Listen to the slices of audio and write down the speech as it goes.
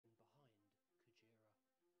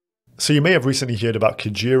So you may have recently heard about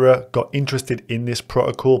Kujira, got interested in this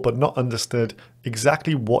protocol, but not understood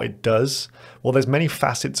exactly what it does. Well, there's many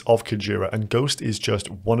facets of Kujira, and Ghost is just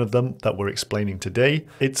one of them that we're explaining today.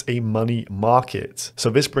 It's a money market. So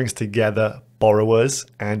this brings together borrowers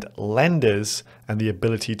and lenders and the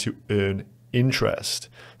ability to earn interest.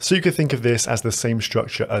 So you could think of this as the same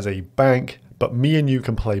structure as a bank, but me and you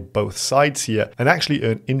can play both sides here and actually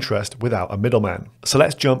earn interest without a middleman. So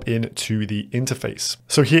let's jump into the interface.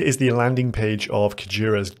 So here is the landing page of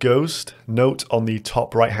Kujira's Ghost. Note on the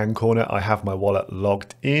top right hand corner, I have my wallet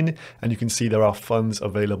logged in, and you can see there are funds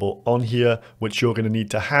available on here, which you're going to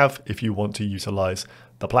need to have if you want to utilize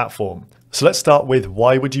the platform. So let's start with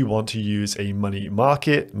why would you want to use a money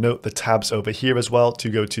market? Note the tabs over here as well to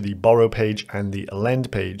go to the borrow page and the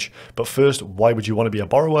lend page. But first, why would you want to be a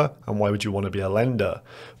borrower and why would you want to be a lender?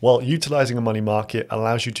 Well, utilizing a money market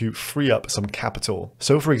allows you to free up some capital.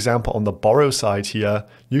 So for example, on the borrow side here,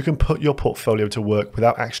 you can put your portfolio to work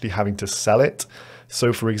without actually having to sell it.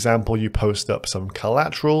 So for example, you post up some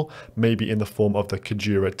collateral, maybe in the form of the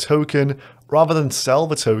Kujira token. Rather than sell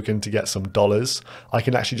the token to get some dollars, I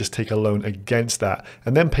can actually just take a loan against that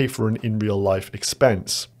and then pay for an in real life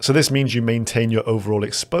expense. So this means you maintain your overall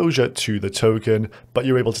exposure to the token, but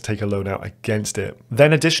you're able to take a loan out against it.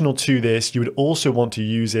 Then additional to this, you would also want to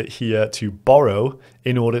use it here to borrow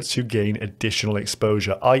in order to gain additional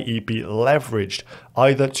exposure, i.e. be leveraged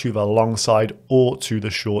either to the long side or to the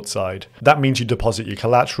short side. That means you deposit your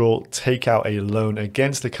collateral, take out a loan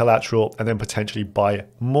against the collateral, and then potentially buy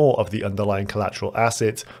more of the underlying collateral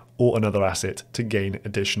asset or another asset to gain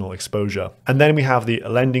additional exposure. And then we have the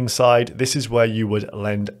lending side. This is where you would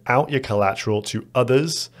lend out your collateral to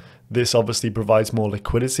others. This obviously provides more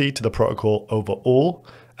liquidity to the protocol overall,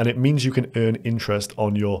 and it means you can earn interest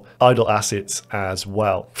on your idle assets as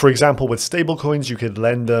well. For example, with stablecoins, you could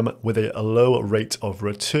lend them with a low rate of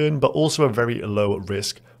return, but also a very low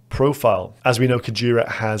risk profile. As we know, Kujira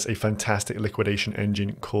has a fantastic liquidation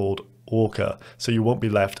engine called Orca, so you won't be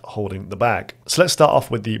left holding the bag. So let's start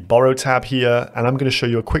off with the borrow tab here, and I'm going to show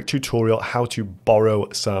you a quick tutorial how to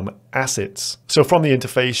borrow some assets. So from the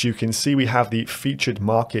interface, you can see we have the featured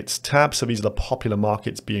markets tab. So these are the popular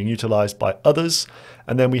markets being utilized by others.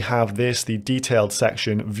 And then we have this, the detailed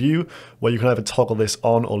section view, where you can either toggle this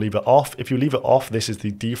on or leave it off. If you leave it off, this is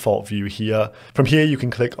the default view here. From here, you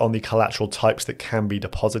can click on the collateral types that can be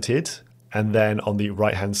deposited. And then on the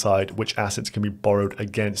right hand side, which assets can be borrowed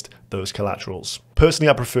against those collaterals. Personally,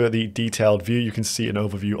 I prefer the detailed view. You can see an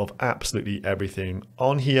overview of absolutely everything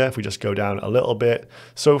on here. If we just go down a little bit.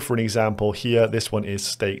 So for an example here, this one is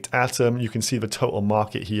staked atom. You can see the total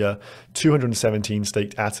market here, 217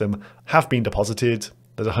 staked atom have been deposited.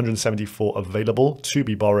 There's 174 available to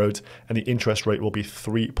be borrowed, and the interest rate will be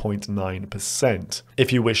 3.9%.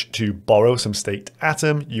 If you wish to borrow some staked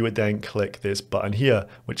atom, you would then click this button here,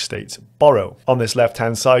 which states borrow. On this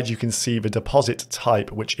left-hand side, you can see the deposit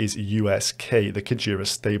type, which is USK, the Kujira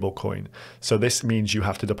stablecoin. So this means you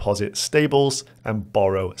have to deposit stables and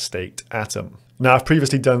borrow staked atom. Now, I've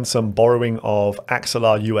previously done some borrowing of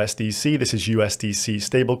Axelar USDC. This is USDC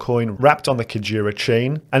stablecoin wrapped on the Kujira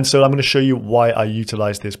chain. And so I'm going to show you why I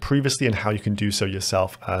utilized this previously and how you can do so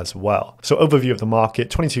yourself as well. So overview of the market,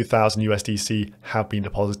 22,000 USDC have been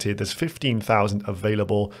deposited. There's 15,000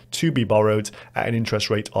 available to be borrowed at an interest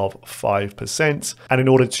rate of 5%. And in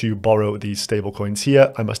order to borrow these stablecoins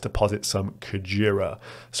here, I must deposit some Kujira.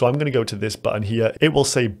 So I'm going to go to this button here. It will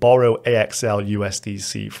say borrow AXL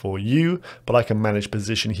USDC for you, but I can manage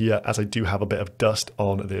position here as I do have a bit of dust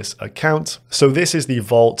on this account. So this is the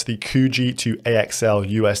vault, the Kuji to AXL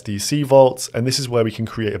USDC vault, and this is where we can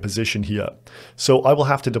create a position here. So I will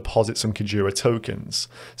have to deposit some Kujira tokens.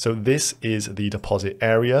 So this is the deposit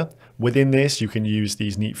area. Within this, you can use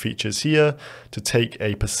these neat features here to take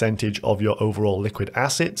a percentage of your overall liquid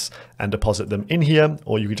assets and deposit them in here,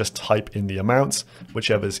 or you can just type in the amounts,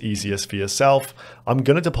 whichever is easiest for yourself. I'm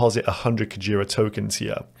going to deposit 100 Kujira tokens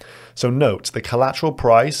here. So note the collateral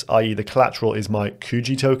price, i.e. the collateral is my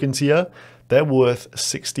Kuji tokens here. They're worth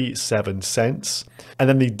 67 cents. And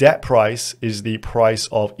then the debt price is the price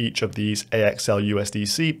of each of these AXL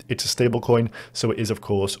USDC. It's a stable coin, so it is of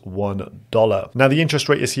course $1. Now the interest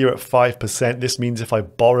rate is here at 5%. This means if I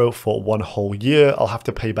borrow for 1 whole year, I'll have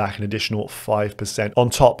to pay back an additional 5% on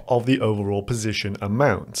top of the overall position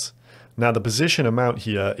amount. Now the position amount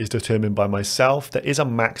here is determined by myself. There is a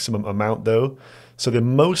maximum amount though. So the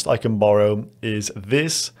most I can borrow is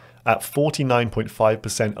this at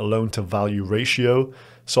 49.5% loan to value ratio.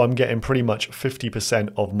 So I'm getting pretty much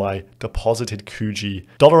 50% of my deposited Kuji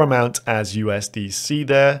dollar amount as USDC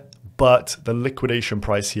there, but the liquidation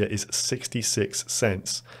price here is 66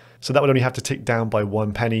 cents. So that would only have to tick down by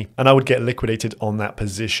 1 penny and I would get liquidated on that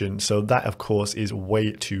position. So that of course is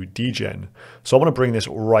way too degen. So I want to bring this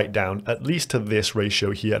right down, at least to this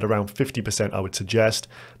ratio here at around 50% I would suggest.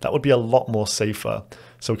 That would be a lot more safer.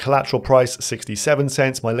 So collateral price 67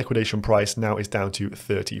 cents, my liquidation price now is down to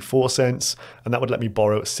 34 cents, and that would let me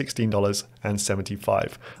borrow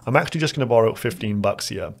 $16.75. I'm actually just going to borrow 15 bucks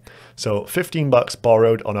here. So 15 bucks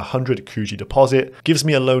borrowed on a 100 Kuji deposit gives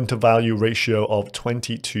me a loan to value ratio of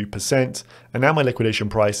 22%, and now my liquidation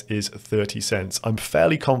price is 30 cents. I'm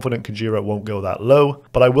fairly confident Kujira won't go that low,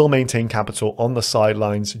 but I will maintain capital on the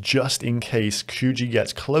sidelines just in case Kuji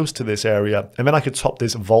gets close to this area, and then I could top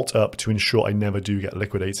this vault up to ensure I never do get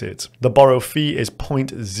liquidated. The borrow fee is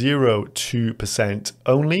 0.02%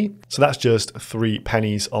 only, so that's just 3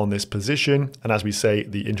 pennies on this position, and as we say,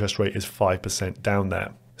 the interest rate is 5% down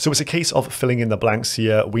there. So it's a case of filling in the blanks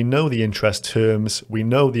here. We know the interest terms, we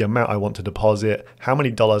know the amount I want to deposit, how many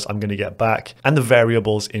dollars I'm going to get back, and the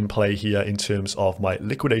variables in play here in terms of my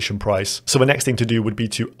liquidation price. So the next thing to do would be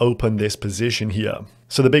to open this position here.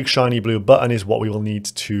 So the big shiny blue button is what we will need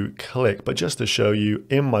to click. But just to show you,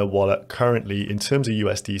 in my wallet currently, in terms of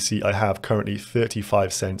USDC, I have currently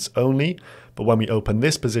 35 cents only. But when we open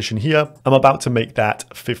this position here, I'm about to make that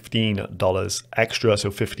 $15 extra, so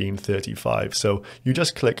 $15.35. So you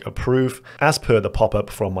just click approve as per the pop-up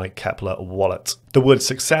from my Kepler wallet. The word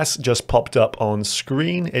success just popped up on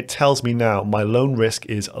screen. It tells me now my loan risk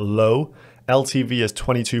is low. LTV is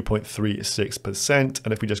 22.36%,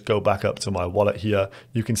 and if we just go back up to my wallet here,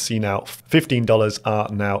 you can see now $15 are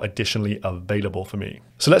now additionally available for me.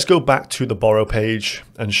 So let's go back to the borrow page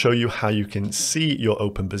and show you how you can see your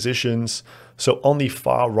open positions. So on the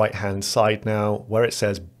far right hand side now, where it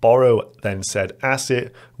says borrow then said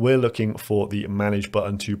asset, we're looking for the manage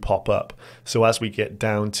button to pop up. So as we get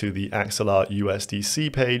down to the Axelar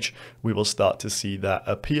USDC page, we will start to see that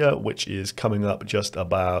appear, which is coming up just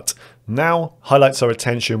about now. Highlights our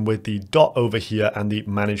attention with the dot over here and the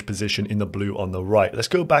manage position in the blue on the right. Let's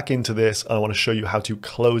go back into this. I want to show you how to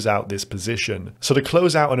close out this position. So to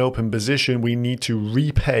close out an open position, we need to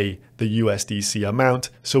repay the USDC amount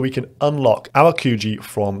so we can unlock our Kuji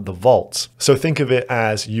from the vault. So think of it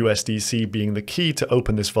as USDC being the key to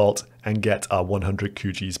open this vault and get our 100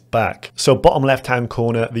 Kujis back. So bottom left hand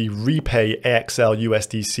corner, the repay AXL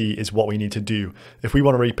USDC is what we need to do. If we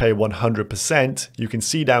want to repay 100%, you can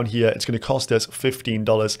see down here, it's going to cost us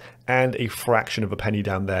 $15 and a fraction of a penny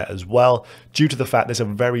down there as well, due to the fact there's a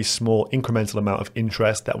very small incremental amount of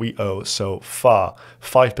interest that we owe so far,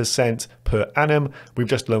 5% per annum. We've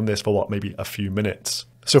just loaned this for what, maybe a few minutes.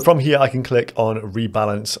 So from here, I can click on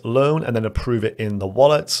rebalance loan and then approve it in the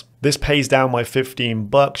wallet. This pays down my 15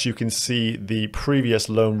 bucks. You can see the previous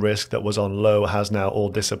loan risk that was on low has now all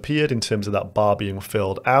disappeared in terms of that bar being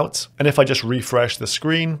filled out. And if I just refresh the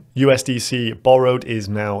screen, USDC borrowed is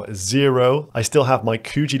now 0. I still have my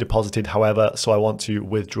Kuji deposited, however, so I want to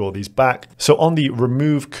withdraw these back. So on the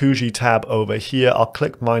remove Kuji tab over here, I'll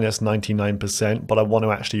click minus 99%, but I want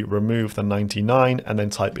to actually remove the 99 and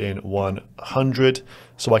then type in 100.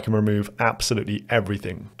 So I can remove absolutely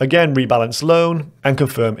everything. Again, rebalance loan and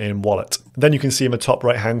confirm in wallet. Then you can see in the top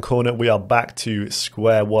right hand corner, we are back to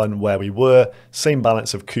square one where we were, same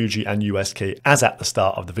balance of Kuji and USK as at the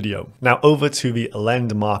start of the video. Now over to the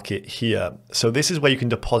lend market here. So this is where you can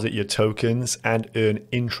deposit your tokens and earn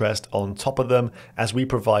interest on top of them as we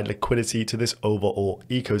provide liquidity to this overall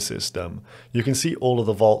ecosystem. You can see all of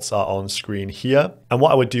the vaults are on screen here. And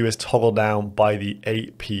what I would do is toggle down by the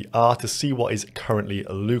APR to see what is currently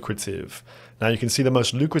lucrative. Now you can see the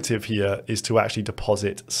most lucrative here is to actually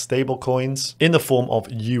deposit stablecoins in the form of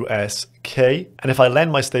USK. And if I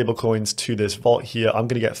lend my stablecoins to this vault here, I'm going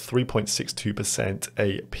to get 3.62%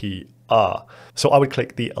 APR. So I would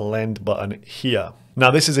click the lend button here.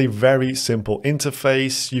 Now this is a very simple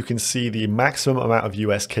interface. You can see the maximum amount of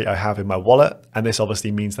USK I have in my wallet, and this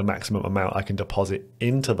obviously means the maximum amount I can deposit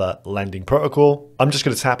into the lending protocol. I'm just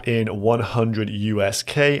going to tap in 100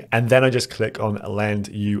 USK and then I just click on lend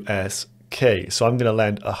USK. So I'm going to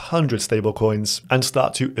lend 100 stablecoins and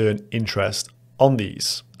start to earn interest on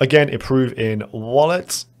these. Again, approve in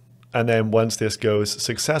wallet. And then once this goes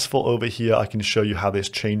successful over here, I can show you how this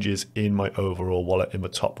changes in my overall wallet in the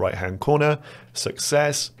top right hand corner.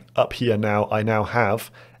 Success. Up here now, I now have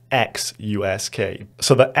XUSK.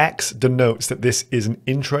 So the X denotes that this is an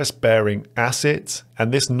interest bearing asset,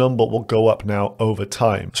 and this number will go up now over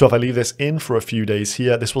time. So if I leave this in for a few days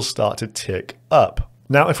here, this will start to tick up.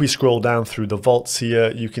 Now, if we scroll down through the vaults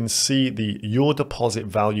here, you can see the Your Deposit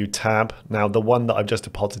Value tab. Now, the one that I've just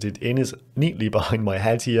deposited in is neatly behind my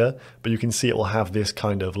head here, but you can see it will have this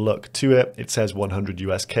kind of look to it. It says 100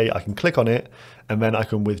 USK. I can click on it, and then I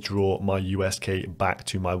can withdraw my USK back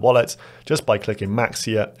to my wallet just by clicking max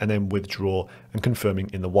here and then withdraw and confirming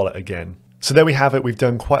in the wallet again. So there we have it. We've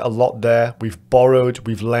done quite a lot there. We've borrowed,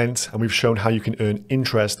 we've lent, and we've shown how you can earn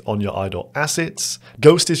interest on your idle assets.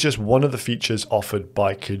 Ghost is just one of the features offered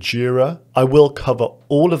by Kujira. I will cover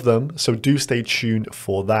all of them, so do stay tuned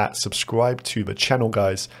for that. Subscribe to the channel,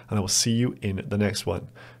 guys, and I will see you in the next one.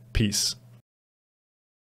 Peace.